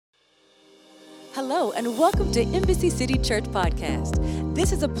Hello, and welcome to Embassy City Church Podcast.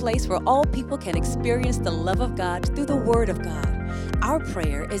 This is a place where all people can experience the love of God through the Word of God. Our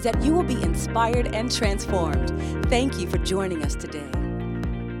prayer is that you will be inspired and transformed. Thank you for joining us today.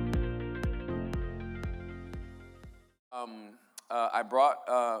 I brought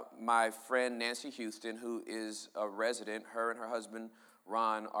my friend Nancy Houston, who is a resident. Her and her husband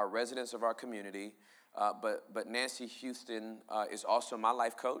Ron are residents of our community. But Nancy Houston is also my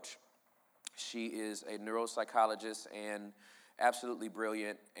life coach. She is a neuropsychologist and absolutely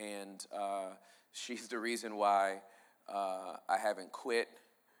brilliant, and she's the reason why I haven't quit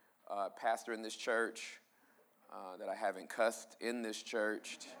pastor in this church, that I haven't cussed in this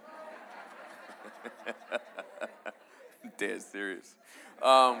church. Dead serious.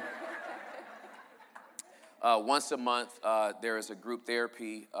 Once a month, there is a group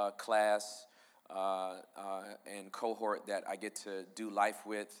therapy class and cohort that I get to do life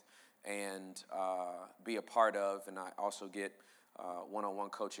with and be a part of, and I also get one-on-one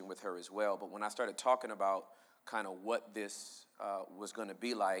coaching with her as well. But when I started talking about kind of what this was going to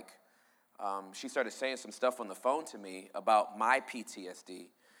be like, she started saying some stuff on the phone to me about my PTSD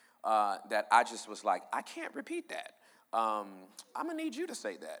that I just was like, I can't repeat that. I'm going to need you to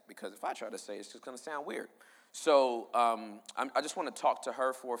say that, because if I try to say it, it's just going to sound weird. So I just want to talk to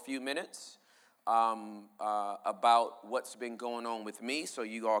her for a few minutes about what's been going on with me, so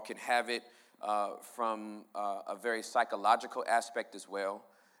you all can have it from a very psychological aspect as well.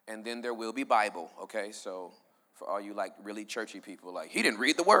 And then there will be Bible, okay? So for all you like really churchy people, like, he didn't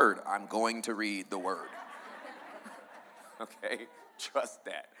read the word. I'm going to read the word. Okay? Trust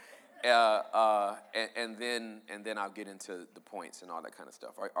that. And then I'll get into the points and all that kind of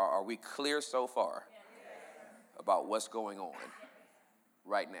stuff. Are we clear so far about what's going on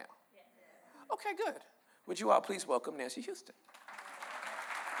right now? Okay, good. Would you all please welcome Nancy Houston?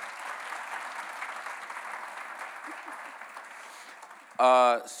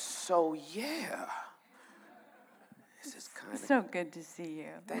 So yeah, this is kind of so good to see you.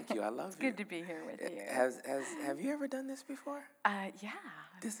 Thank you. I love it's you. Good to be here with you. Have you ever done this before? Yeah.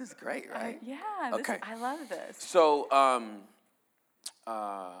 This is great, right? Okay. I love this. So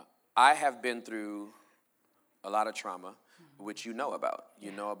I have been through a lot of trauma, which you know about.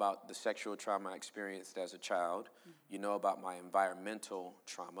 You know about the sexual trauma I experienced as a child. You know about my environmental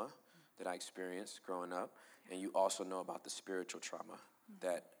trauma that I experienced growing up. And you also know about the spiritual trauma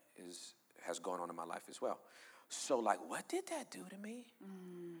that has gone on in my life as well. So, like, what did that do to me?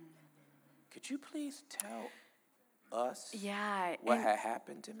 Could you please tell us what had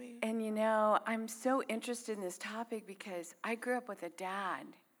happened to me? And, you know, I'm so interested in this topic because I grew up with a dad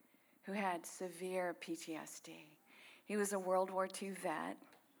who had severe PTSD. He was a World War II vet,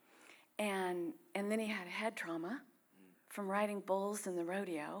 and then he had head trauma from riding bulls in the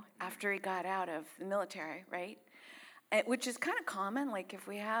rodeo after he got out of the military, right? Which is kind of common. Like, if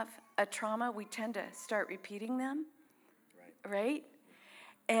we have a trauma, we tend to start repeating them, right?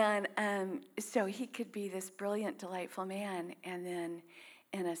 And so he could be this brilliant, delightful man, and then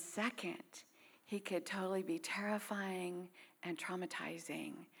in a second, he could totally be terrifying and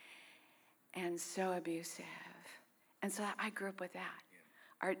traumatizing and so abusive. And so I grew up with that.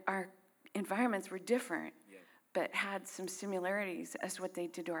 Our environments were different, but had some similarities as what they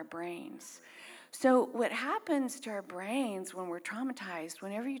did to our brains. So what happens to our brains when we're traumatized,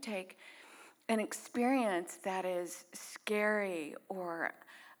 whenever you take an experience that is scary or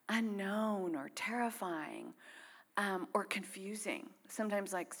unknown or terrifying or confusing,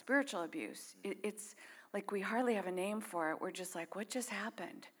 sometimes like spiritual abuse, it's like we hardly have a name for it. We're just like, what just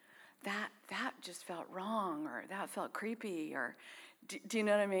happened? That just felt wrong, or that felt creepy, or do you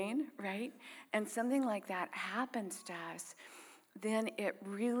know what I mean, right? And something like that happens to us, then it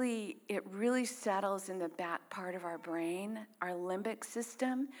really settles in the back part of our brain, our limbic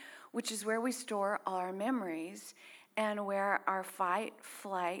system, which is where we store all our memories and where our fight,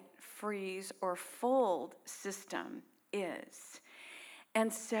 flight, freeze, or fold system is.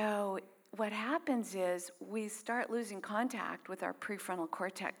 And so what happens is we start losing contact with our prefrontal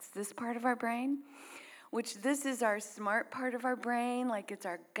cortex, this part of our brain, which this is our smart part of our brain, like it's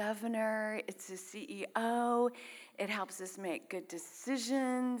our governor, it's the CEO, it helps us make good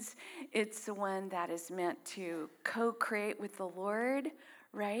decisions, it's the one that is meant to co-create with the Lord,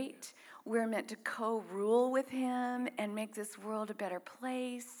 right? We're meant to co-rule with him and make this world a better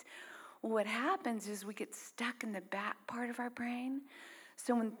place. What happens is we get stuck in the back part of our brain.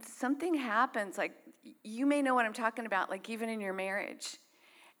 So when something happens, like you may know what I'm talking about, like even in your marriage,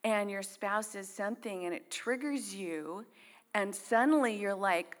 and your spouse says something and it triggers you, and suddenly you're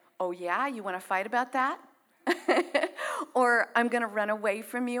like, oh yeah, you want to fight about that? Or I'm going to run away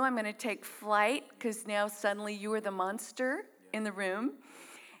from you. I'm going to take flight because now suddenly you are the monster in the room.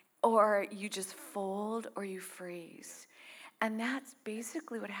 Or you just fold or you freeze. And that's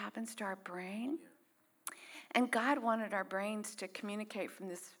basically what happens to our brain. And God wanted our brains to communicate from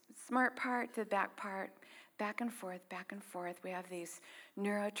this smart part to the back part, back and forth, back and forth. We have these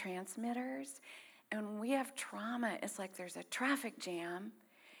neurotransmitters. And when we have trauma, it's like there's a traffic jam,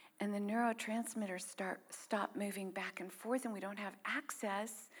 and the neurotransmitters stop moving back and forth, and we don't have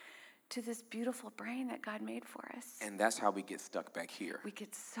access to this beautiful brain that God made for us. And that's how we get stuck back here. We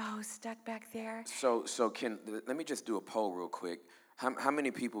get so stuck back there. So let me just do a poll real quick. How many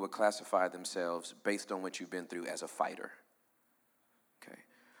people would classify themselves based on what you've been through as a fighter? Okay.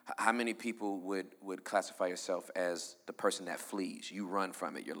 How many people would classify yourself as the person that flees? You run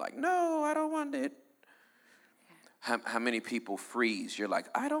from it. You're like, no, I don't want it. How many people freeze? You're like,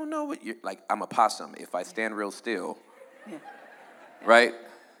 I don't know what you're like. I'm a possum. If I stand real still, right?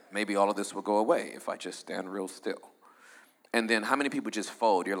 Maybe all of this will go away if I just stand real still. And then how many people just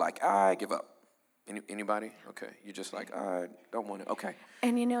fold? You're like, I give up. Anybody? Okay. You're just like, I don't want it. Okay.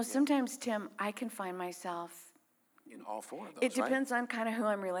 And sometimes, Tim, I can find myself in all four of those. It depends on kind of who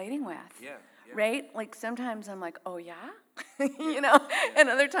I'm relating with. Yeah. Right? Like sometimes I'm like, oh yeah? And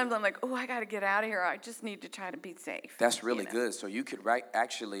other times I'm like, oh, I got to get out of here. I just need to try to be safe. That's really good. So you could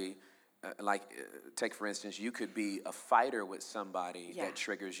actually, take for instance, you could be a fighter with somebody that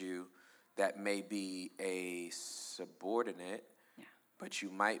triggers you that may be a subordinate, but you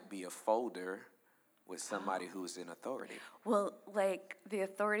might be a folder with somebody who's in authority. Well, like the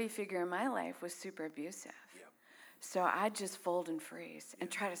authority figure in my life was super abusive. Yeah. So I'd just fold and freeze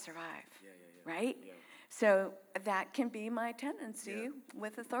and try to survive, right? Yeah. So that can be my tendency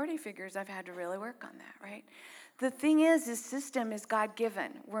with authority figures. I've had to really work on that, right? The thing is, this system is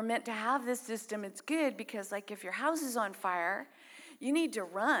God-given. We're meant to have this system. It's good because, like, if your house is on fire, you need to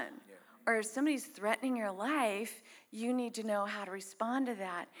run. Yeah. Or if somebody's threatening your life, you need to know how to respond to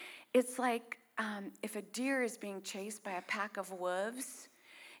that. It's like if a deer is being chased by a pack of wolves,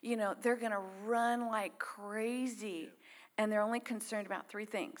 they're going to run like crazy. And they're only concerned about three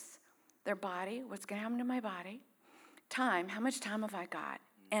things. Their body, what's going to happen to my body. Time, how much time have I got?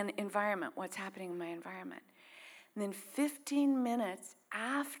 And environment, what's happening in my environment. And then 15 minutes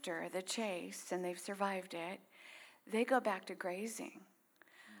after the chase, and they've survived it, they go back to grazing.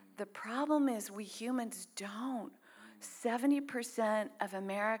 The problem is we humans don't. 70% of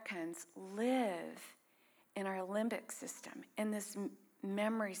Americans live in our limbic system, in this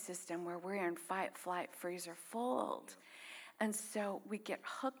memory system where we're in fight, flight, freeze, or fold. And so we get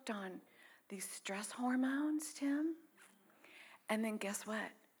hooked on these stress hormones, Tim. And then guess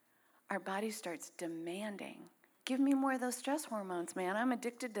what? Our body starts demanding, give me more of those stress hormones, man. I'm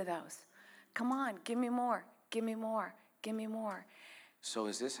addicted to those. Come on, give me more, give me more, give me more. So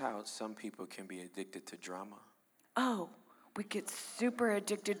is this how some people can be addicted to drama? Oh, we get super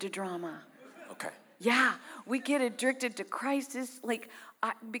addicted to drama. Okay. Yeah, we get addicted to crisis.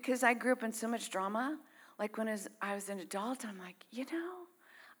 Because I grew up in so much drama, like when I was an adult, I'm like,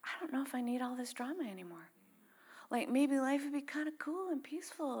 I don't know if I need all this drama anymore. Like maybe life would be kind of cool and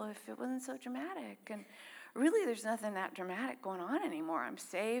peaceful if it wasn't so dramatic. And really, there's nothing that dramatic going on anymore. I'm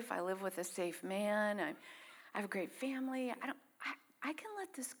safe. I live with a safe man. I have a great family. I can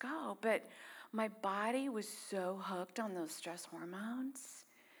let this go. But my body was so hooked on those stress hormones.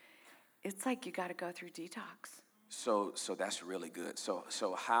 It's like you got to go through detox. So that's really good. So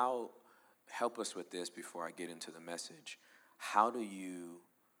how, help us with this before I get into the message. How do you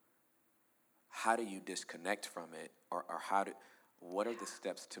disconnect from it, or what are the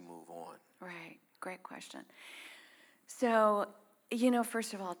steps to move on? Right, great question. So,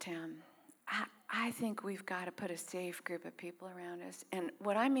 first of all, Tim, I think we've got to put a safe group of people around us. And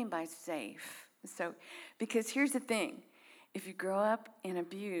what I mean by safe, because here's the thing. If you grow up in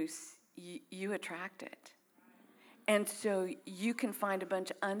abuse, you attract it. And so you can find a bunch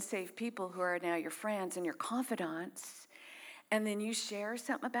of unsafe people who are now your friends and your confidants, and then you share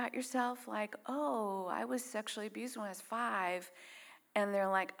something about yourself like, oh, I was sexually abused when I was 5, and they're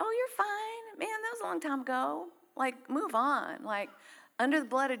like, oh, you're fine. Man, that was a long time ago. Like, move on. Like, under the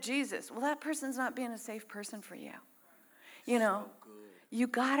blood of Jesus. Well, that person's not being a safe person for you. So good. You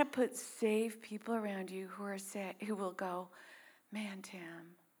got to put safe people around you who will go, man,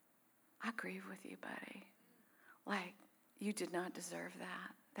 Tim, I grieve with you, buddy. Like, you did not deserve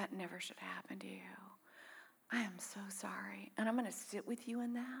that. That never should happen to you. I am so sorry. And I'm going to sit with you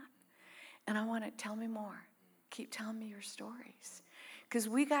in that. And I want to tell me more. Keep telling me your stories. Because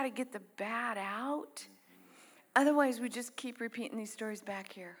we got to get the bad out. Otherwise, we just keep repeating these stories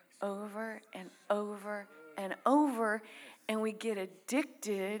back here over and over and over, and we get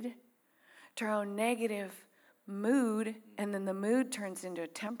addicted to our own negative mood, and then the mood turns into a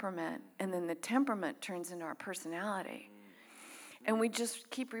temperament, and then the temperament turns into our personality. And we just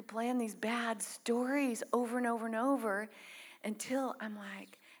keep replaying these bad stories over and over and over until I'm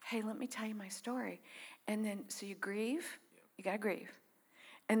like, hey, let me tell you my story. And then, so you grieve, you got to grieve.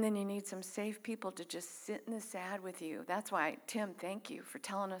 And then you need some safe people to just sit in the sad with you. That's why, Tim, thank you for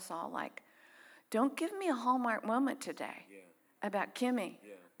telling us all, like, don't give me a Hallmark moment today about Kimmy.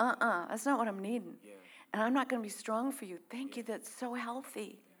 That's not what I'm needing. And I'm not going to be strong for you. Thank you, that's so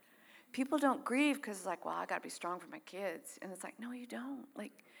healthy. People don't grieve because it's like, well, I got to be strong for my kids. And it's like, no, you don't.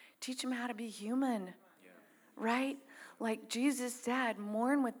 Like, teach them how to be human, right? Like Jesus said,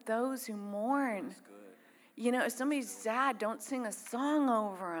 mourn with those who mourn. You know, if somebody's sad, don't sing a song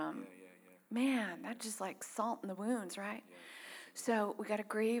over them. Man, that's just like salt in the wounds, right? So we got to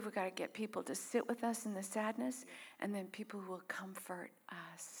grieve. We got to get people to sit with us in the sadness, and then people who will comfort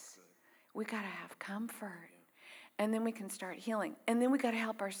us. We got to have comfort. And then we can start healing. And then we got to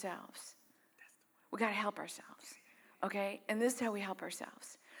help ourselves. We got to help ourselves, okay? And this is how we help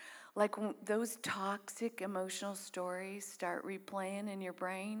ourselves. Like when those toxic emotional stories start replaying in your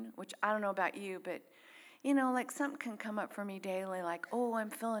brain, which I don't know about you, but, you know, like something can come up for me daily, like, oh, I'm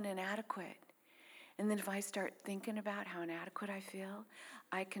feeling inadequate. And then if I start thinking about how inadequate I feel,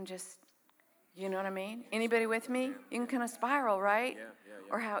 I can just, you know what I mean? Anybody with me? You can kind of spiral, right?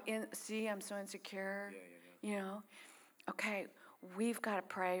 Or how, I'm so insecure. You know, okay, we've got to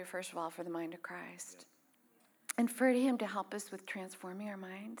pray, first of all, for the mind of Christ. And for him to help us with transforming our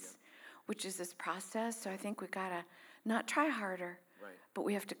minds, which is this process. So I think we got to not try harder, but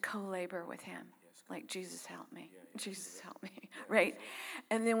we have to co-labor with him. Like, Jesus, help me. Jesus, help me, right?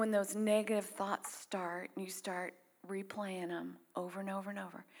 And then when those negative thoughts start, and you start replaying them over and over and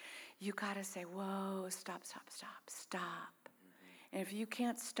over, you got to say, whoa, stop. And if you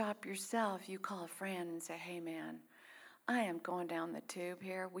can't stop yourself, you call a friend and say, hey, man, I am going down the tube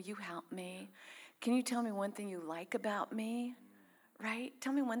here. Will you help me? Can you tell me one thing you like about me? Right?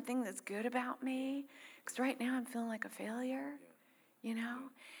 Tell me one thing that's good about me. Because right now I'm feeling like a failure, you know?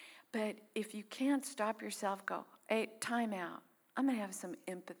 But if you can't stop yourself, go, hey, time out. I'm going to have some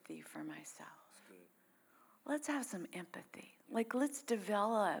empathy for myself. Let's have some empathy. Like, let's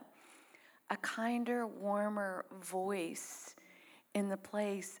develop a kinder, warmer voice in the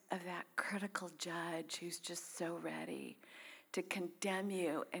place of that critical judge who's just so ready to condemn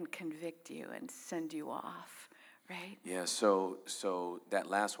you and convict you and send you off, right? Yeah, so that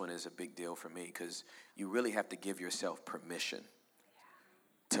last one is a big deal for me because you really have to give yourself permission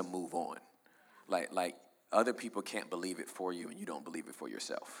to move on. Like other people can't believe it for you and you don't believe it for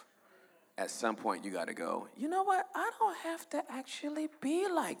yourself. At some point you got to go, you know what? I don't have to actually be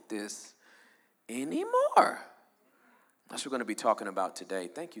like this anymore. That's what we're going to be talking about today.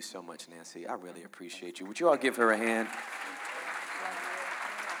 Thank you so much, Nancy. I really appreciate you. Would you all give her a hand?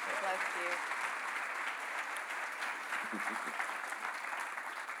 Bless you.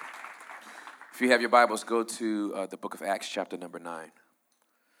 If you have your Bibles, go to the book of Acts, chapter number 9.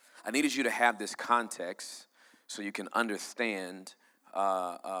 I needed you to have this context so you can understand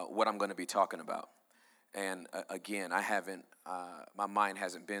what I'm going to be talking about. And again, my mind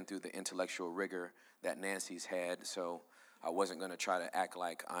hasn't been through the intellectual rigor that Nancy's had, so I wasn't going to try to act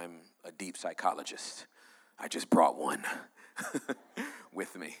like I'm a deep psychologist. I just brought one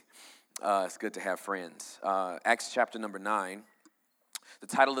with me. It's good to have friends. Acts chapter number 9. The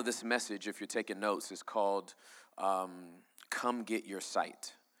title of this message, if you're taking notes, is called Come Get Your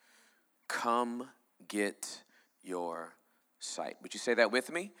Sight. Come get your sight. Would you say that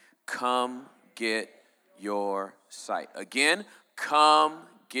with me? Come get your sight. Again, come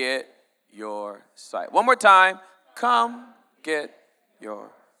get your sight. One more time. Come get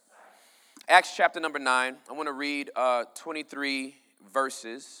your sight. Acts chapter number 9. I want to read 23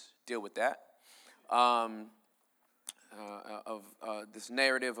 verses. Deal with that. Of this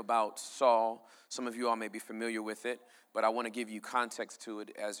narrative about Saul. Some of you all may be familiar with it, but I want to give you context to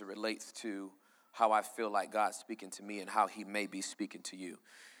it as it relates to how I feel like God's speaking to me and how he may be speaking to you.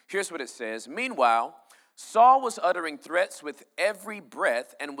 Here's what it says. Meanwhile, Saul was uttering threats with every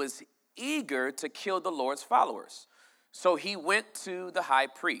breath and was eager to kill the Lord's followers. So he went to the high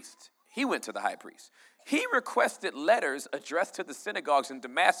priest. He requested letters addressed to the synagogues in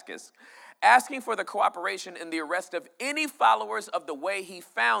Damascus, asking for the cooperation in the arrest of any followers of the way he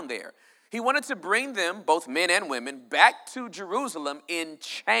found there. He wanted to bring them, both men and women, back to Jerusalem in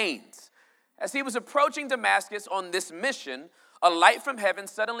chains. As he was approaching Damascus on this mission, a light from heaven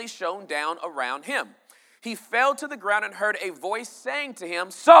suddenly shone down around him. He fell to the ground and heard a voice saying to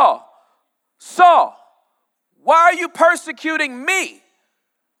him, Saul, Saul, "Why are you persecuting me?"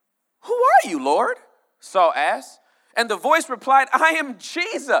 "Who are you, Lord?" Saul asked. And the voice replied, "I am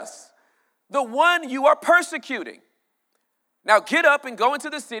Jesus, the one you are persecuting. Now get up and go into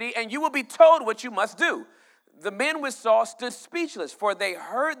the city, and you will be told what you must do." The men with Saul stood speechless, for they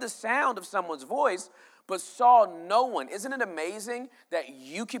heard the sound of someone's voice, but saw no one. Isn't it amazing that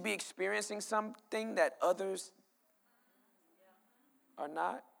you could be experiencing something that others are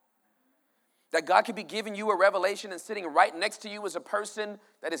not? That God could be giving you a revelation and sitting right next to you as a person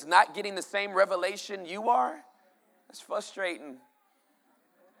that is not getting the same revelation you are? That's frustrating,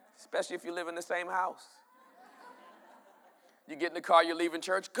 especially if you live in the same house. You get in the car, you're leaving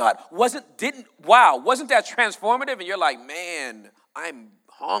church. God, wasn't that transformative? And you're like, "Man, I'm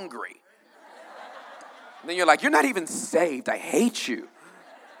hungry." And then you're like, "You're not even saved. I hate you."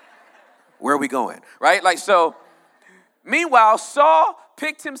 Where are we going? Right? Meanwhile, Saul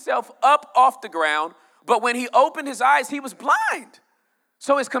picked himself up off the ground, but when he opened his eyes, he was blind.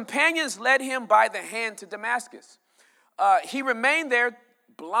 So his companions led him by the hand to Damascus. He remained there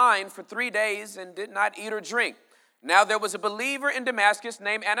blind for 3 days and did not eat or drink. Now there was a believer in Damascus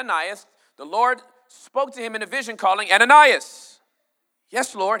named Ananias. The Lord spoke to him in a vision, calling, "Ananias."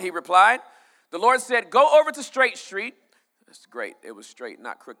 "Yes, Lord," he replied. The Lord said, "Go over to Straight Street." That's great. It was straight,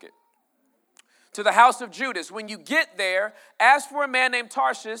 not crooked. "To the house of Judas. When you get there, ask for a man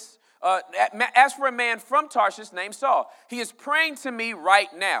from Tarshish named Saul. He is praying to me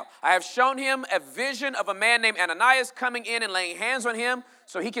right now. I have shown him a vision of a man named Ananias coming in and laying hands on him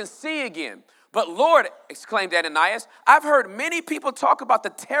so he can see again." "But Lord," exclaimed Ananias, "I've heard many people talk about the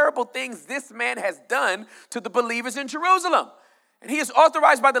terrible things this man has done to the believers in Jerusalem. And he is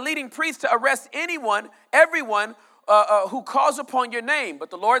authorized by the leading priests to arrest everyone who calls upon your name." But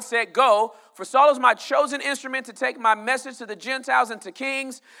the Lord said, "Go, for Saul is my chosen instrument to take my message to the Gentiles and to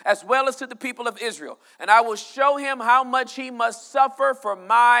kings, as well as to the people of Israel. And I will show him how much he must suffer for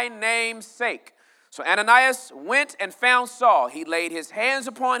my name's sake." So Ananias went and found Saul. He laid his hands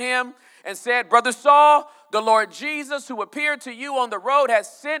upon him and said, "Brother Saul, the Lord Jesus, who appeared to you on the road, has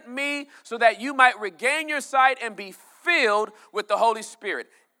sent me so that you might regain your sight and be filled with the Holy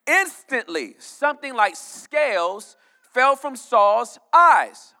Spirit." Instantly, something like scales fell from Saul's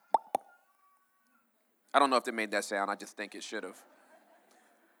eyes. I don't know if they made that sound. I just think it should have.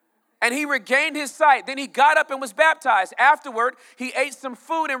 And he regained his sight. Then he got up and was baptized. Afterward, he ate some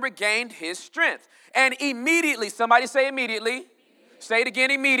food and regained his strength. And immediately, somebody say immediately. Say it again,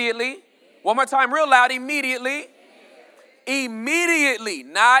 immediately. One more time, real loud, immediately. Immediately,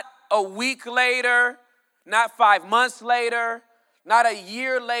 not a week later, not 5 months later, not a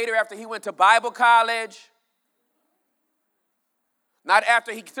year later after he went to Bible college, not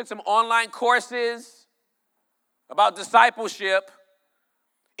after he took some online courses about discipleship.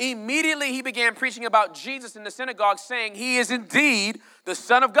 Immediately he began preaching about Jesus in the synagogue, saying, "He is indeed the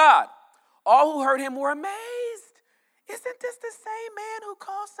Son of God." All who heard him were amazed. "Isn't this the same man who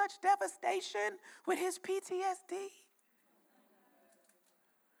caused such devastation with his PTSD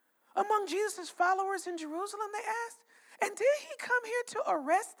among Jesus' followers in Jerusalem?" they asked. "And did he come here to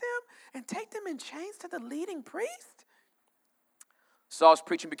arrest them and take them in chains to the leading priest?" Saul's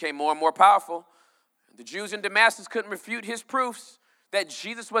preaching became more and more powerful. The Jews in Damascus couldn't refute his proofs that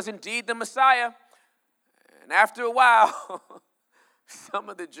Jesus was indeed the Messiah. And after a while, some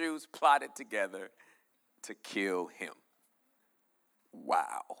of the Jews plotted together to kill him.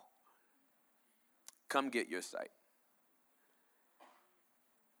 Wow. Come get your sight.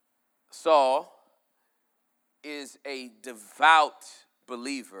 Saul is a devout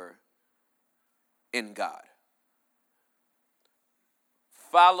believer in God.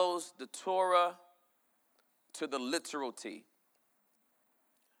 Follows the Torah to the literal T.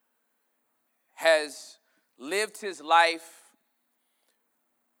 Has lived his life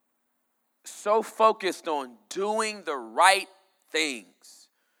so focused on doing the right things,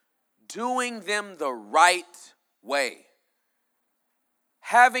 doing them the right way,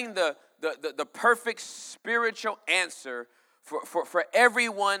 having the perfect spiritual answer for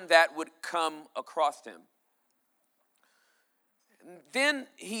everyone that would come across him. And then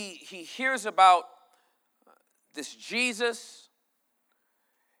he hears about this Jesus,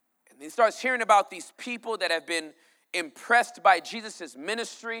 and he starts hearing about these people that have been impressed by Jesus'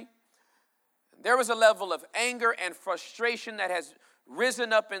 ministry. There was a level of anger and frustration that has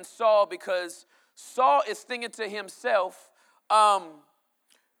risen up in Saul, because Saul is thinking to himself,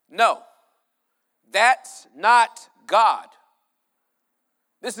 no, that's not God.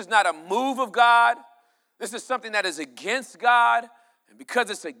 This is not a move of God. This is something that is against God. And because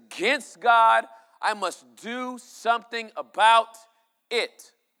it's against God, I must do something about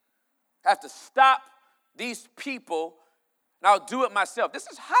it. I have to stop these people, and I'll do it myself. This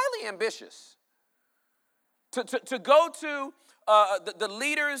is highly ambitious. To go to the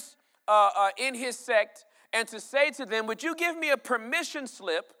leaders in his sect and to say to them, would you give me a permission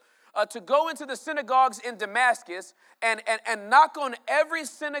slip to go into the synagogues in Damascus and knock on every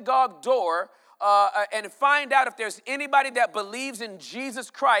synagogue door and find out if there's anybody that believes in Jesus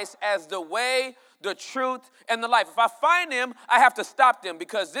Christ as the way, the truth, and the life. If I find them, I have to stop them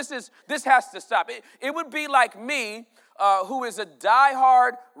because this has to stop. It would be like me, who is a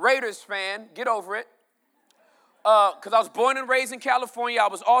diehard Raiders fan, get over it, because I was born and raised in California. I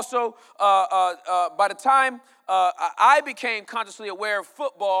was also, by the time I became consciously aware of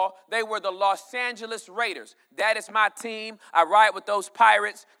football, they were the Los Angeles Raiders. That is my team. I ride with those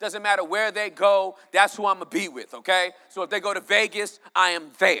Pirates. Doesn't matter where they go. That's who I'm going to be with, okay? So if they go to Vegas, I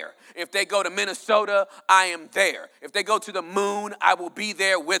am there. If they go to Minnesota, I am there. If they go to the moon, I will be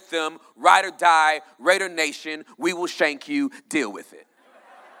there with them. Ride or die, Raider Nation, we will shank you. Deal with it.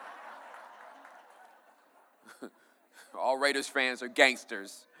 All Raiders fans are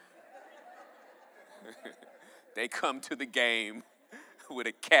gangsters. They come to the game with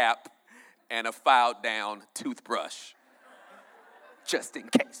a cap and a filed down toothbrush, just in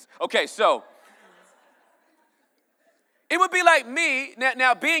case. Okay, so it would be like me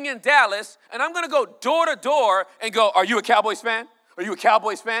now being in Dallas, and I'm going to go door to door and go, are you a Cowboys fan? Are you a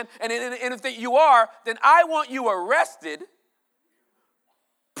Cowboys fan? And if you are, then I want you arrested,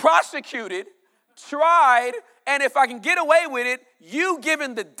 prosecuted, tried, and if I can get away with it, you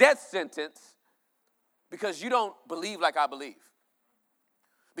given the death sentence because you don't believe like I believe.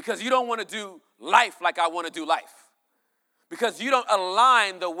 Because you don't want to do life like I want to do life. Because you don't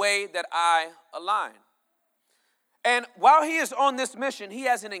align the way that I align. And while he is on this mission, he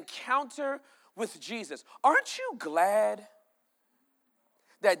has an encounter with Jesus. Aren't you glad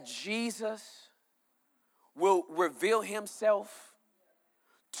that Jesus will reveal himself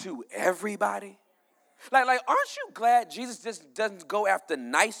to everybody? Like, aren't you glad Jesus just doesn't go after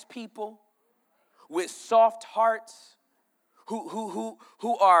nice people with soft hearts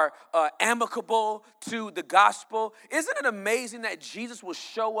who are amicable to the gospel? Isn't it amazing that Jesus will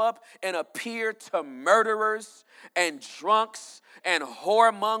show up and appear to murderers and drunks and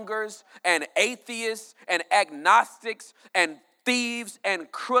whoremongers and atheists and agnostics and thieves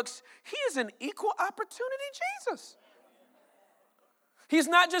and crooks? He is an equal opportunity Jesus. He's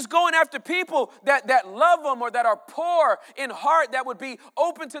not just going after people that love him or that are poor in heart, that would be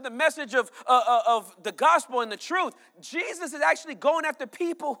open to the message of the gospel and the truth. Jesus is actually going after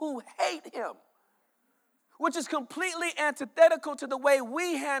people who hate him, which is completely antithetical to the way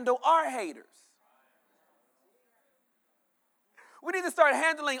we handle our haters. We need to start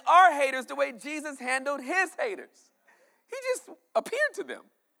handling our haters the way Jesus handled his haters. He just appeared to them.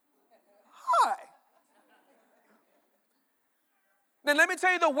 Hi. Then let me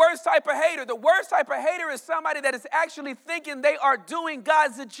tell you the worst type of hater. The worst type of hater is somebody that is actually thinking they are doing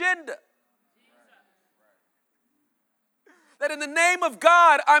God's agenda. That in the name of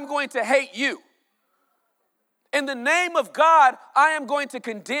God, I'm going to hate you. In the name of God, I am going to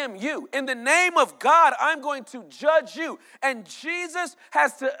condemn you. In the name of God, I'm going to judge you. And Jesus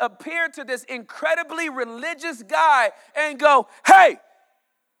has to appear to this incredibly religious guy and go, hey,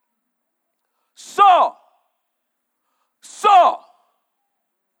 Saul,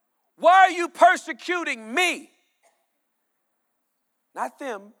 why are you persecuting me? Not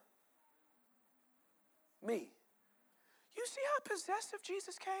them, me. You see how possessive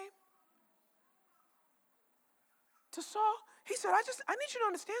Jesus came to Saul? He said, I need you to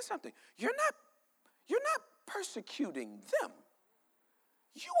understand something. You're not persecuting them.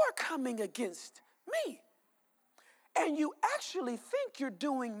 You are coming against me. And you actually think you're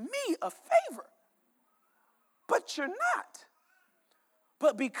doing me a favor. But you're not.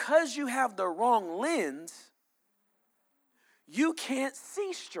 But because you have the wrong lens, you can't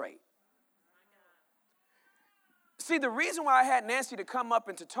see straight. See, the reason why I had Nancy to come up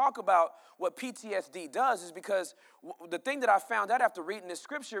and to talk about what PTSD does is because the thing that I found out after reading this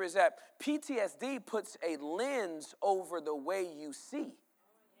scripture is that PTSD puts a lens over the way you see.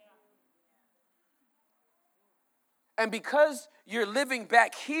 And because you're living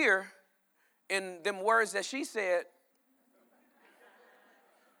back here in them words that she said,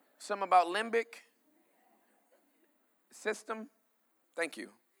 something about limbic system. Thank you.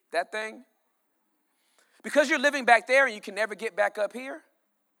 That thing. Because you're living back there and you can never get back up here,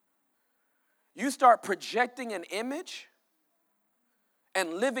 you start projecting an image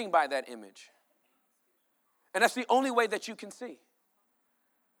and living by that image. And that's the only way that you can see.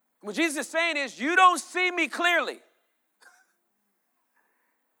 What Jesus is saying is, you don't see me clearly.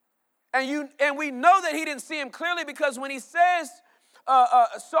 And we know that he didn't see him clearly, because when he says,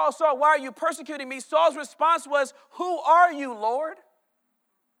 Saul, Saul, why are you persecuting me? Saul's response was, who are you, Lord?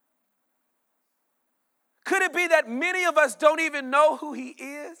 Could it be that many of us don't even know who he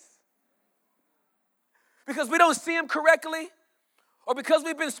is? Because we don't see him correctly, or because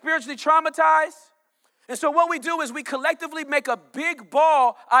we've been spiritually traumatized? And so what we do is we collectively make a big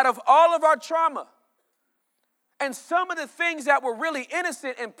ball out of all of our trauma. And some of the things that were really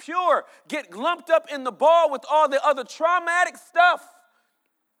innocent and pure get lumped up in the ball with all the other traumatic stuff.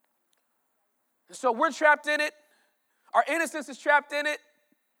 And so we're trapped in it. Our innocence is trapped in it.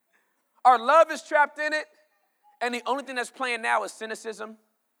 Our love is trapped in it. And the only thing that's playing now is cynicism.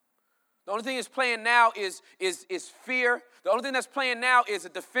 The only thing that's playing now is fear. The only thing that's playing now is a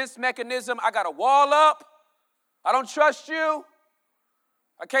defense mechanism. I got a wall up. I don't trust you.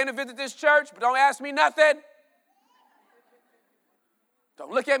 I came to visit this church, but don't ask me nothing.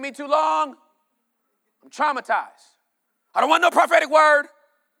 Don't look at me too long. I'm traumatized. I don't want no prophetic word.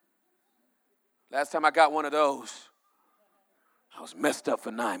 Last time I got one of those, I was messed up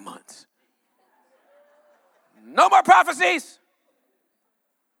for 9 months. No more prophecies.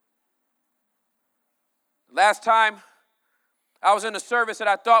 Last time I was in a service that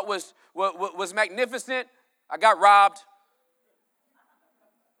I thought was magnificent, I got robbed.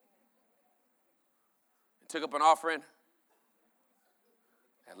 I took up an offering.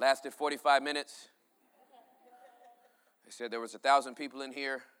 It lasted 45 minutes. They said there was 1,000 people in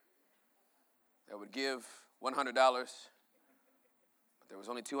here that would give $100. But there was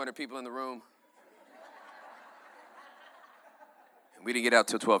only 200 people in the room. And we didn't get out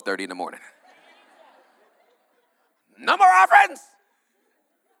till 12:30 in the morning. No more offerings.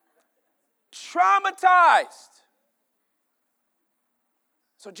 Traumatized.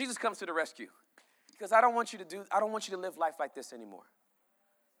 So Jesus comes to the rescue. Because I don't want you to live life like this anymore.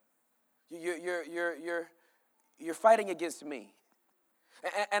 You're fighting against me.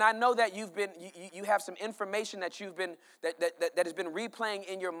 And I know that you have some information that that has been replaying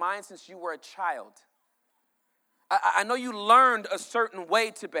in your mind since you were a child. I know you learned a certain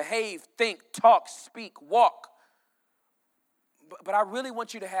way to behave, think, talk, speak, walk. But I really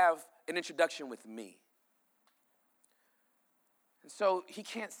want you to have an introduction with me. And so he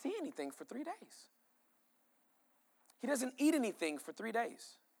can't see anything for 3 days. He doesn't eat anything for 3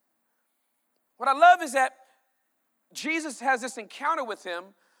 days. What I love is that Jesus has this encounter with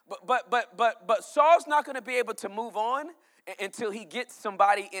him, but Saul's not going to be able to move on until he gets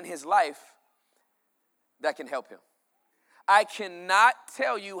somebody in his life that can help him. I cannot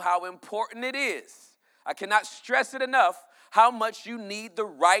tell you how important it is. I cannot stress it enough how much you need the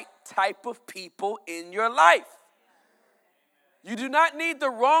right type of people in your life. You do not need the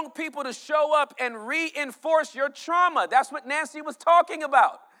wrong people to show up and reinforce your trauma. That's what Nancy was talking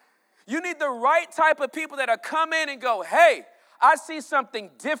about. You need the right type of people that are come in and go, hey, I see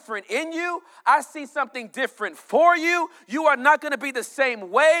something different in you. I see something different for you. You are not going to be the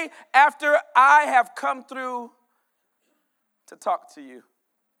same way after I have come through to talk to you.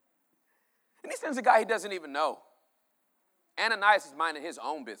 And he sends a guy he doesn't even know. Ananias is minding his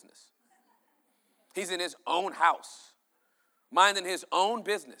own business. He's in his own house, minding his own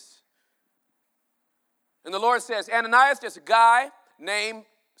business. And the Lord says, Ananias, there's a guy named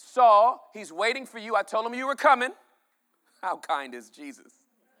Saul. He's waiting for you. I told him you were coming. How kind is Jesus?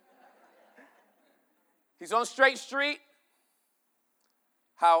 He's on Straight Street.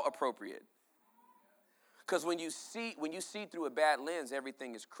 How appropriate. Because when you see through a bad lens,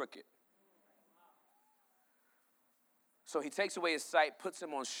 everything is crooked. So he takes away his sight, puts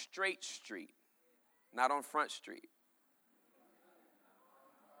him on Straight Street, not on Front Street.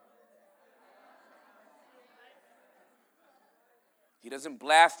 He doesn't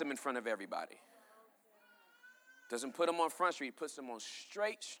blast him in front of everybody. Doesn't put him on Front Street, puts him on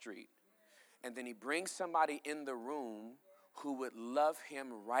Straight Street. And then he brings somebody in the room who would love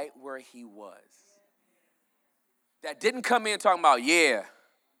him right where he was. That didn't come in talking about, yeah,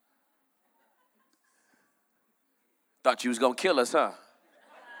 thought you was going to kill us, huh?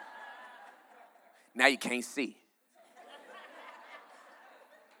 Now you can't see.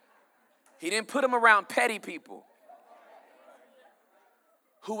 He didn't put him around petty people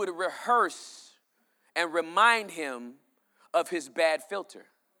who would rehearse and remind him of his bad filter.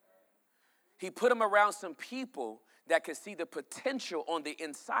 He put him around some people that could see the potential on the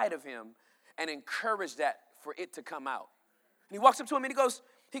inside of him and encourage that for it to come out. And he walks up to him and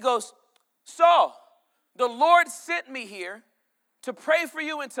he goes, Saul, the Lord sent me here to pray for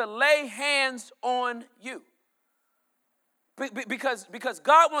you and to lay hands on you. Because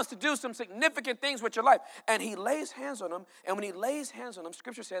God wants to do some significant things with your life. And he lays hands on them. And when he lays hands on them,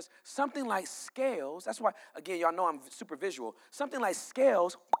 Scripture says something like scales. That's why, again, y'all know I'm super visual. Something like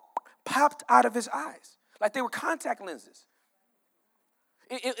scales popped out of his eyes. Like they were contact lenses.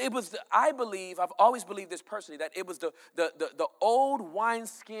 It was, I believe, I've always believed this personally, that it was the old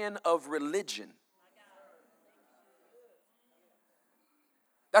wineskin of religion.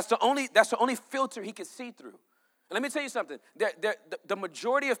 That's the only filter he could see through. And let me tell you something. The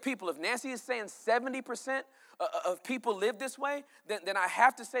majority of people, if Nancy is saying 70% of people live this way, then I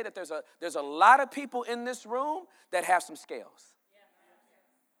have to say that there's a lot of people in this room that have some scales.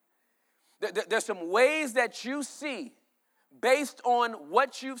 There's some ways that you see based on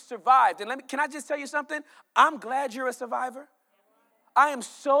what you've survived. And can I just tell you something? I'm glad you're a survivor. I am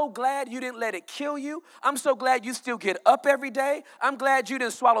so glad you didn't let it kill you. I'm so glad you still get up every day. I'm glad you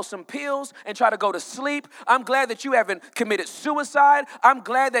didn't swallow some pills and try to go to sleep. I'm glad that you haven't committed suicide. I'm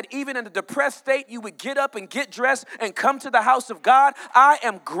glad that even in a depressed state, you would get up and get dressed and come to the house of God. I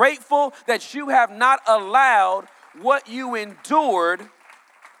am grateful that you have not allowed what you endured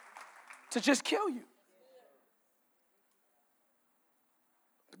to just kill you.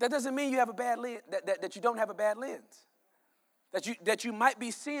 But that doesn't mean you have a bad lens, that you don't have a bad lens. That you might be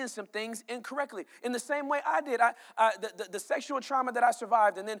seeing some things incorrectly. In the same way I did. The sexual trauma that I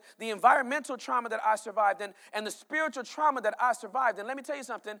survived, and then the environmental trauma that I survived, and the spiritual trauma that I survived. And let me tell you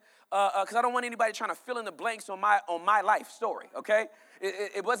something, because I don't want anybody trying to fill in the blanks on my life story, okay?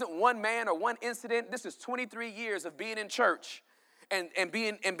 It wasn't one man or one incident. This is 23 years of being in church and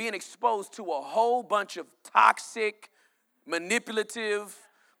being exposed to a whole bunch of toxic, manipulative,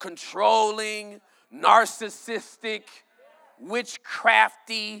 controlling, narcissistic,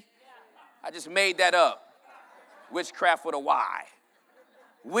 witchcrafty, I just made that up. Witchcraft with a Y.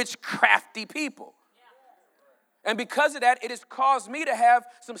 Witchcrafty people. And because of that, it has caused me to have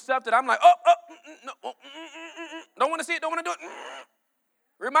some stuff that I'm like, don't want to see it, don't want to do it.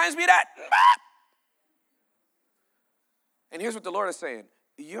 Reminds me of that. And here's what the Lord is saying.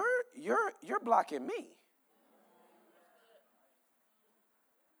 You're blocking me.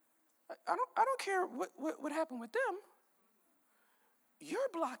 I don't care what happened with them. You're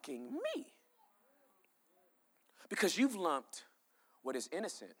blocking me. Because you've lumped what is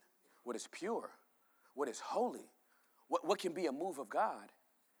innocent, what is pure, what is holy, what can be a move of God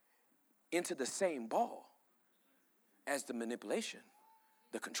into the same ball as the manipulation,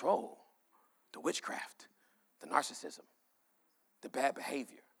 the control, the witchcraft, the narcissism, the bad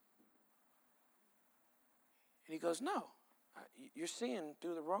behavior. And he goes, no, you're seeing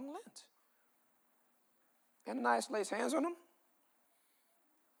through the wrong lens. Ananias lays hands on him.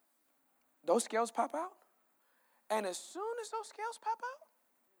 Those scales pop out. And as soon as those scales pop out,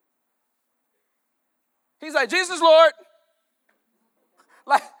 he's like, Jesus, Lord.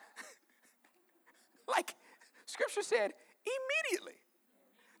 Like Scripture said, immediately.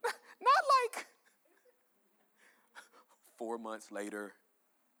 Not like 4 months later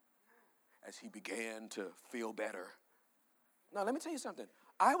as he began to feel better. No, let me tell you something.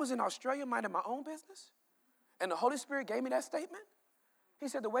 I was in Australia minding my own business, and the Holy Spirit gave me that statement. He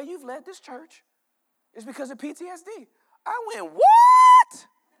said, the way you've led this church is because of PTSD. I went, what?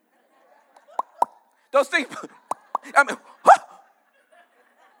 Those things, I mean, huh?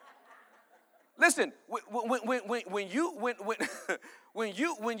 Listen,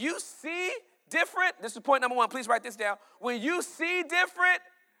 when you see different, this is point number one, please write this down. When you see different,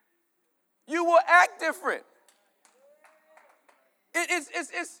 you will act different. That's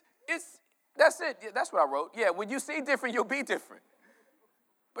it. That's what I wrote. Yeah, when you see different, you'll be different.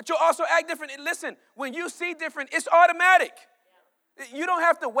 But you'll also act different. And listen, when you see different, it's automatic. You don't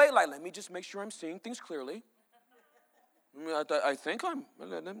have to wait like, let me just make sure I'm seeing things clearly. I think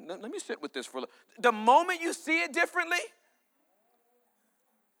let me sit with this for a little. The moment you see it differently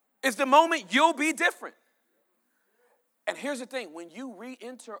is the moment you'll be different. And here's the thing, when you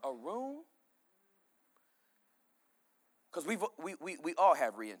re-enter a room, because we all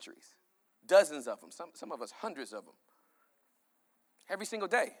have re-entries, dozens of them, some of us hundreds of them. Every single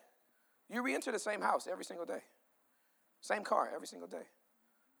day. You re-enter the same house every single day. Same car every single day.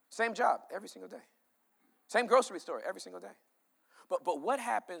 Same job every single day. Same grocery store every single day. But what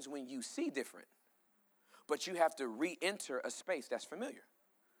happens when you see different, but you have to re-enter a space that's familiar?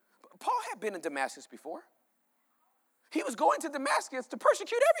 Paul had been in Damascus before. He was going to Damascus to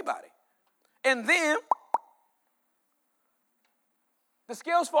persecute everybody. And then the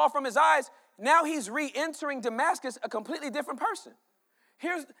scales fall from his eyes. Now he's re-entering Damascus a completely different person.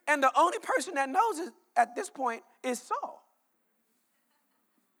 And the only person that knows it at this point is Saul.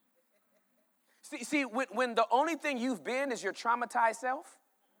 See, when the only thing you've been is your traumatized self,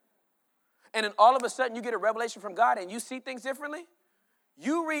 and then all of a sudden you get a revelation from God and you see things differently,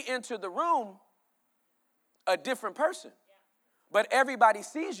 you re-enter the room a different person. But everybody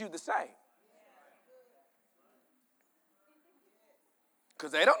sees you the same.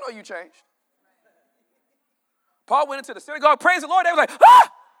 Because they don't know you changed. Paul went into the synagogue, praise the Lord. They were like,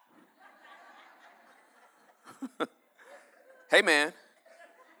 ah! Hey, man.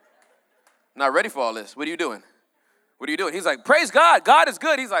 Not ready for all this. What are you doing? What are you doing? He's like, praise God. God is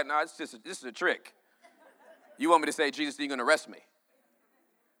good. He's like, no, this is a trick. You want me to say, Jesus, you're going to arrest me?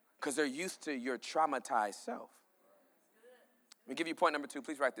 Because they're used to your traumatized self. Let me give you point number 2.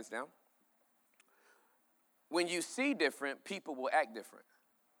 Please write this down. When you see different, people will act different.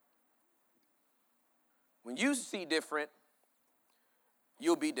 When you see different,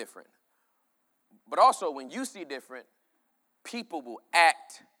 you'll be different. But also, when you see different, people will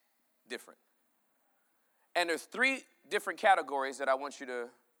act different. And there's 3 different categories that I want you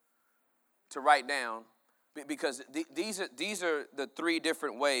to write down, because these are the 3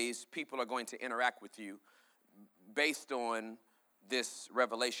 different ways people are going to interact with you based on this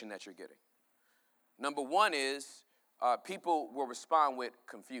revelation that you're getting. Number 1 is people will respond with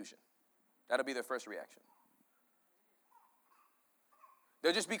confusion. That'll be their first reaction.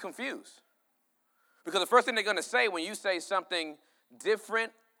 They'll just be confused. Because the first thing they're going to say when you say something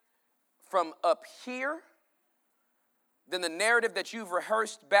different from up here than the narrative that you've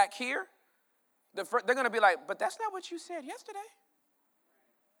rehearsed back here, they're going to be like, but that's not what you said yesterday.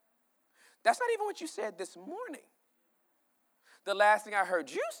 That's not even what you said this morning. The last thing I heard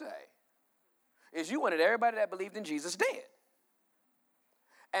you say is you wanted everybody that believed in Jesus dead.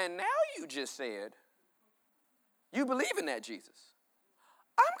 And now you just said you believe in that Jesus.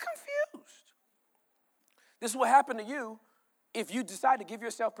 I'm confused. This will happen to you if you decide to give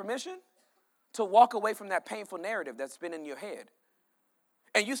yourself permission to walk away from that painful narrative that's been in your head.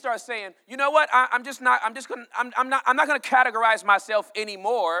 And you start saying, you know what, I'm not going to categorize myself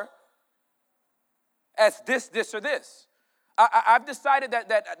anymore as this, or this. I've decided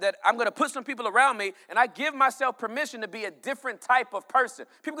that I'm going to put some people around me, and I give myself permission to be a different type of person.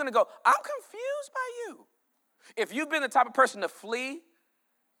 People are going to go, I'm confused by you. If you've been the type of person to flee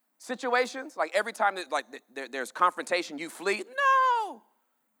situations, like every time there's confrontation, you flee, no.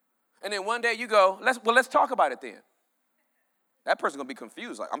 And then one day you go, let's talk about it then. That person's going to be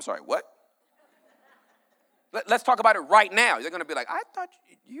confused, like, I'm sorry, what? Let's talk about it right now. They're going to be like, I thought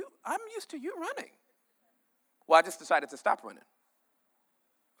I'm used to you running. Well, I just decided to stop running.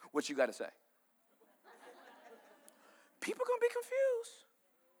 What you got to say? People are going to be confused.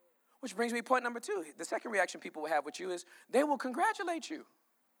 Which brings me to point number 2. The second reaction people will have with you is they will congratulate you.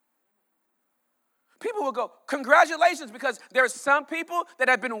 People will go, congratulations, because there are some people that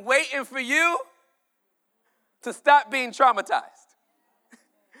have been waiting for you to stop being traumatized.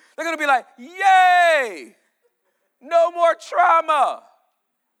 They're going to be like, yay, no more trauma.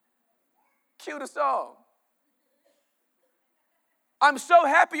 Cue the song. I'm so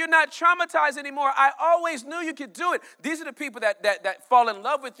happy you're not traumatized anymore. I always knew you could do it. These are the people that fall in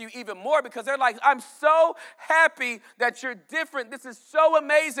love with you even more, because they're like, I'm so happy that you're different. This is so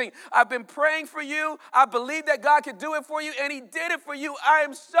amazing. I've been praying for you. I believe that God could do it for you, and he did it for you. I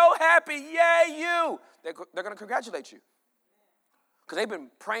am so happy. Yay, you. They're going to congratulate you, because they've been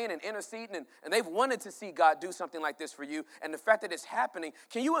praying and interceding, and they've wanted to see God do something like this for you. And the fact that it's happening,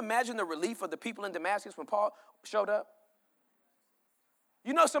 can you imagine the relief of the people in Damascus when Paul showed up?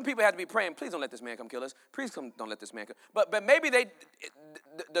 You know, some people had to be praying, please don't let this man come kill us. Please don't let this man come. But maybe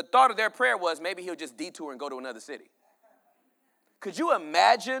the thought of their prayer was maybe he'll just detour and go to another city. Could you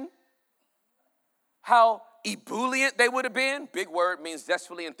imagine how ebullient they would have been? Big word, means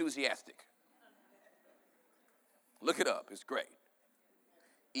zestfully enthusiastic. Look it up. It's great.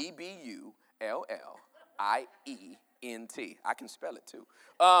 EBULLIENT. I can spell it too.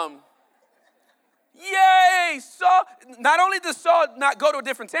 Yay! Saul, not only does Saul not go to a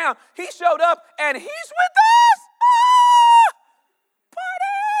different town, he showed up and he's with us.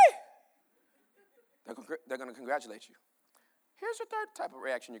 Party! They're going to congratulate you. Here's the third type of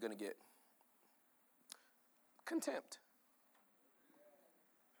reaction you're going to get. Contempt.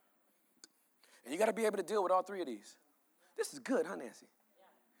 And you got to be able to deal with all 3 of these. This is good, huh, Nancy?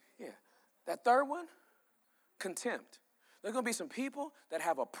 Yeah. That third one, contempt. There's going to be some people that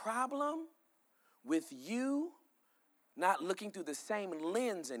have a problem with you not looking through the same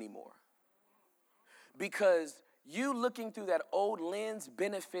lens anymore, because you looking through that old lens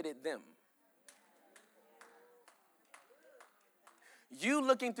benefited them. You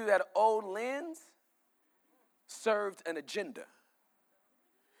looking through that old lens served an agenda.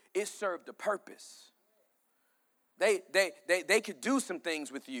 it served a purpose. They could do some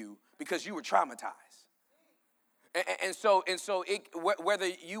things with you because you were traumatized. And so whether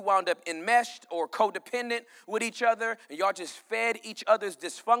you wound up enmeshed or codependent with each other, and y'all just fed each other's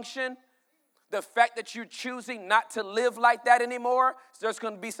dysfunction, the fact that you're choosing not to live like that anymore, there's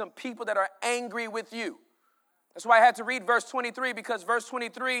going to be some people that are angry with you. That's why I had to read verse 23, because verse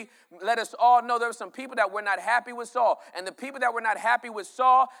 23 let us all know there were some people that were not happy with Saul. And the people that were not happy with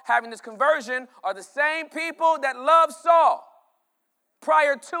Saul having this conversion are the same people that loved Saul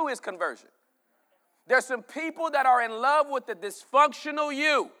prior to his conversion. There's some people that are in love with the dysfunctional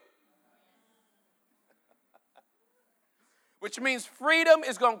you. Which means freedom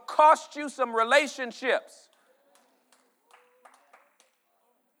is going to cost you some relationships.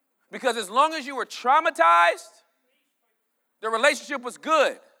 Because as long as you were traumatized, the relationship was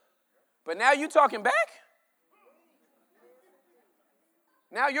good. But now you're talking back?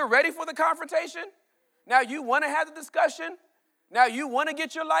 Now you're ready for the confrontation? Now you want to have the discussion? Now you want to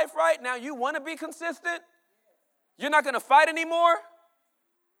get your life right? Now you want to be consistent? You're not going to fight anymore?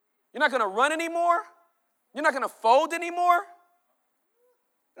 You're not going to run anymore? You're not going to fold anymore?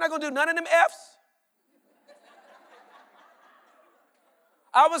 You're not going to do none of them F's?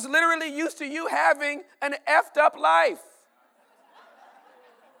 I was literally used to you having an effed up life.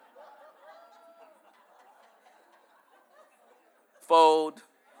 Fold.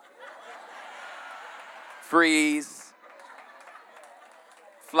 Freeze.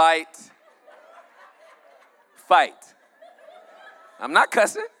 Flight. Fight. I'm not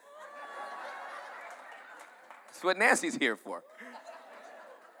cussing. That's what Nancy's here for.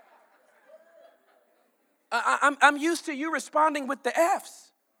 I'm used to you responding with the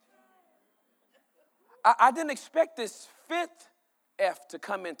F's. I didn't expect this fifth F to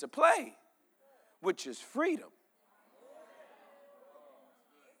come into play, which is freedom.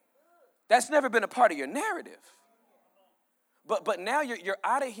 That's never been a part of your narrative. But now you're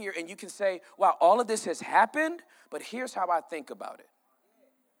out of here and you can say, wow, all of this has happened, but here's how I think about it.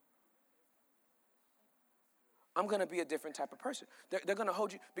 I'm going to be a different type of person. They're going to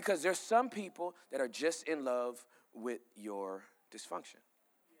hold you, because there's some people that are just in love with your dysfunction.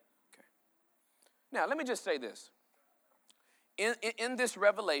 Okay. Now, let me just say this. In this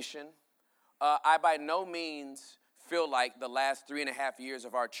revelation, I by no means feel like the last 3.5 years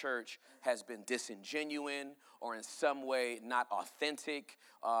of our church has been disingenuous or in some way not authentic.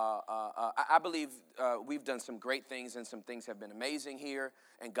 I believe we've done some great things and some things have been amazing here,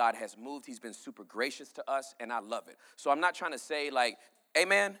 and God has moved. He's been super gracious to us, and I love it. So I'm not trying to say like,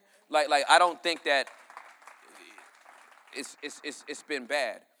 amen. Like I don't think that it's been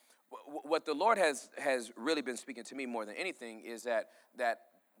bad. What the Lord has really been speaking to me more than anything is that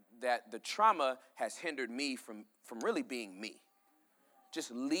the trauma has hindered me from really being me.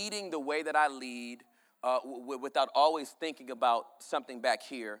 Just leading the way that I lead without always thinking about something back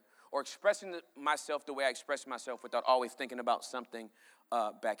here, or expressing myself the way I express myself without always thinking about something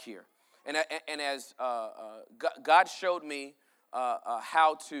back here. And as God showed me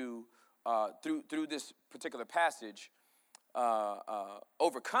how to, through this particular passage,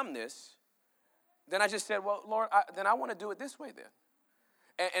 overcome this, then I just said, well, Lord, then I want to do it this way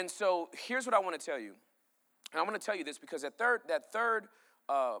then. And so here's what I want to tell you. And I want to tell you this because that third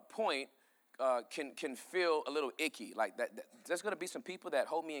point can feel a little icky. Like that there's going to be some people that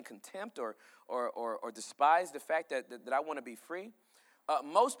hold me in contempt or despise the fact that I want to be free.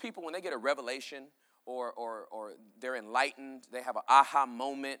 Most people, when they get a revelation or they're enlightened, they have an aha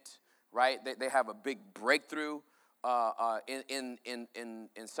moment, right? They have a big breakthrough in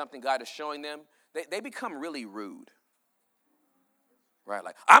something God is showing them. They become really rude. Right,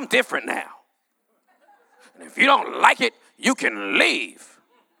 like, I'm different now. And if you don't like it, you can leave.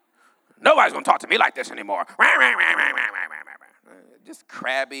 Nobody's going to talk to me like this anymore. Just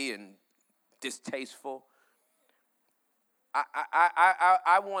crabby and distasteful.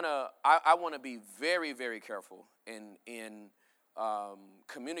 I want to be very, very careful in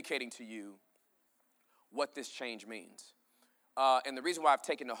communicating to you what this change means. And the reason why I've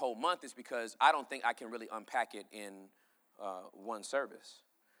taken the whole month is because I don't think I can really unpack it in one service,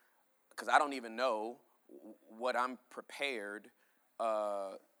 because I don't even know what I'm prepared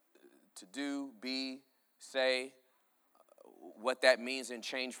to do, be, say, what that means in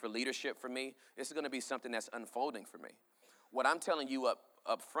change for leadership for me. This is going to be something that's unfolding for me. What I'm telling you up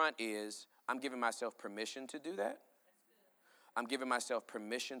front is I'm giving myself permission to do that. I'm giving myself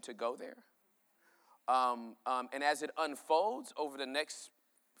permission to go there. And as it unfolds over the next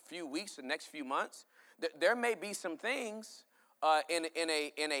few weeks, the next few months, there may be some things in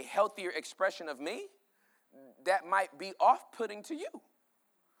a healthier expression of me that might be off-putting to you.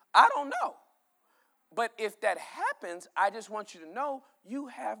 I don't know. But if that happens, I just want you to know you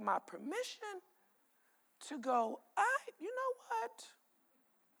have my permission to go, you know what?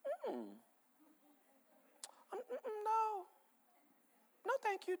 No,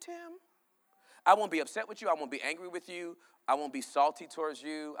 thank you, Tim. I won't be upset with you. I won't be angry with you. I won't be salty towards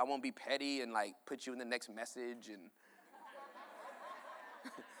you. I won't be petty and like put you in the next message. And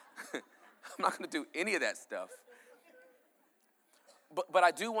I'm not going to do any of that stuff. But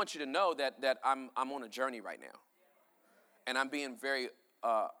I do want you to know that I'm on a journey right now. And I'm being very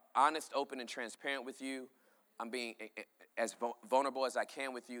honest, open, and transparent with you. I'm being as vulnerable as I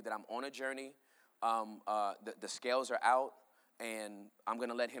can with you, that I'm on a journey. The scales are out, and I'm going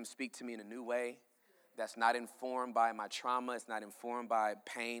to let him speak to me in a new way that's not informed by my trauma. It's not informed by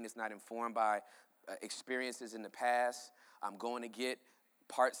pain. It's not informed by experiences in the past. I'm going to get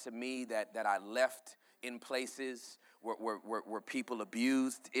parts of me that I left in places where people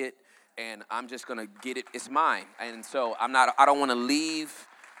abused it, and I'm just going to get it. It's mine. And so I don't want to leave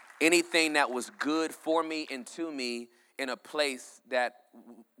anything that was good for me and to me in a place that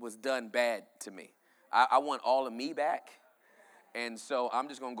was done bad to me. I want all of me back. And so I'm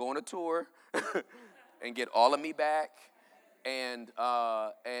just going to go on a tour and get all of me back. And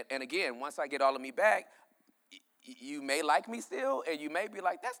again, once I get all of me back, you may like me still, and you may be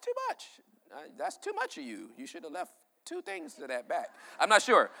like, that's too much. That's too much of you. You should have left 2 things to that back. I'm not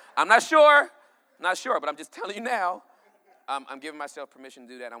sure, but I'm just telling you now, I'm giving myself permission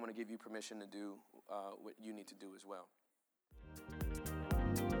to do that. I want to give you permission to do what you need to do as well.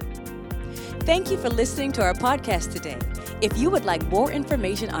 Thank you for listening to our podcast today. If you would like more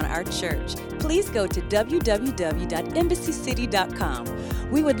information on our church, please go to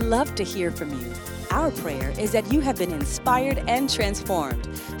www.embassycity.com. We would love to hear from you. Our prayer is that you have been inspired and transformed.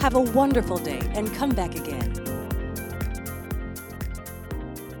 Have a wonderful day and come back again.